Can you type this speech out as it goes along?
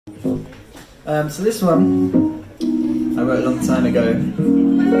So this one I wrote a long time ago,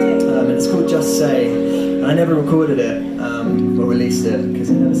 and it's called Just Say. And I never recorded it or released it because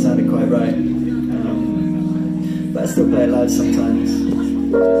it never sounded quite right, but I still play it live sometimes.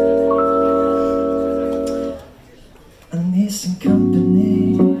 I need some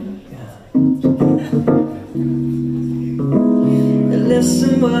company,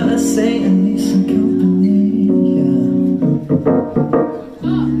 listen what I say, I need some company,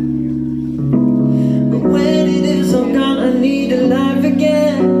 but when it is all gone, I need a life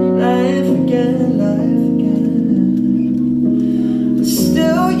again, life again, life again. But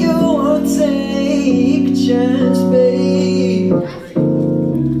still you won't take a chance, babe.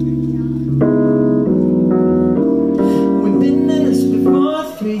 We've been in this before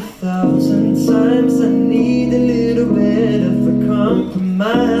 3,000 times. I need a little bit of a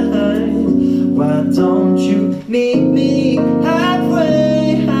compromise. Why don't you meet me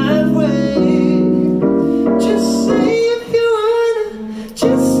halfway, halfway? Just say if you wanna,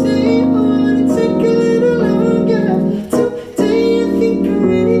 just say you wanna. Take a little longer. Today I think I'm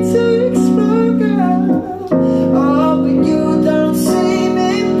ready to explore, girl. Oh, but you don't seem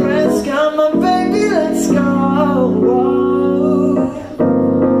impressed. Come on, baby, let's go.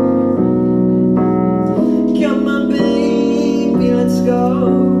 Come on, baby, let's go.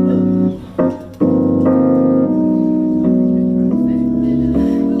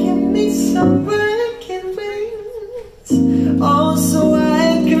 Give me somewhere I can wait, also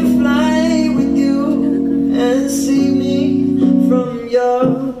I can fly with you and see me from your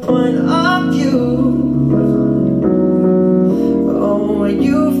point of view. Oh, are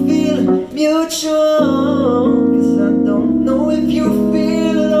you feeling mutual? Cause I don't know if you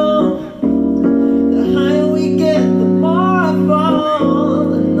feel it all. The higher we get, the more I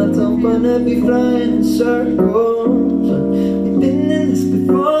fall, and I don't wanna be flying in circles. We've been in this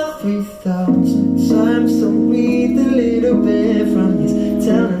before 3,000 times, so read a little bit from these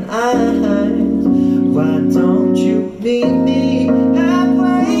telling eyes. Why don't you meet me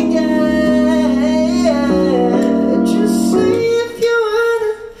halfway, yeah? Just say if you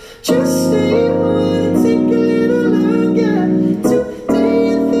wanna, just say you wanna. Take a little longer. Today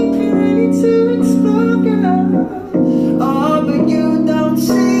I think you're ready to explore, girl. Oh, but you don't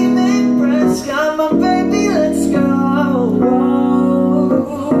seem impressed. Come on, baby, let's go.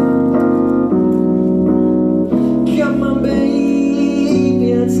 Come on,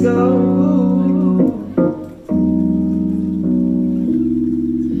 baby, let's go.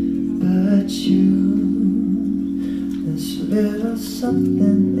 But you, there's a little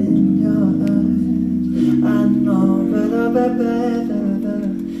something in your eyes. I know,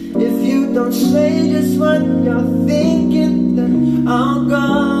 if you don't say just what you're thinking, then I'll go.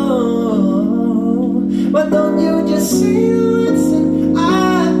 Why don't you just say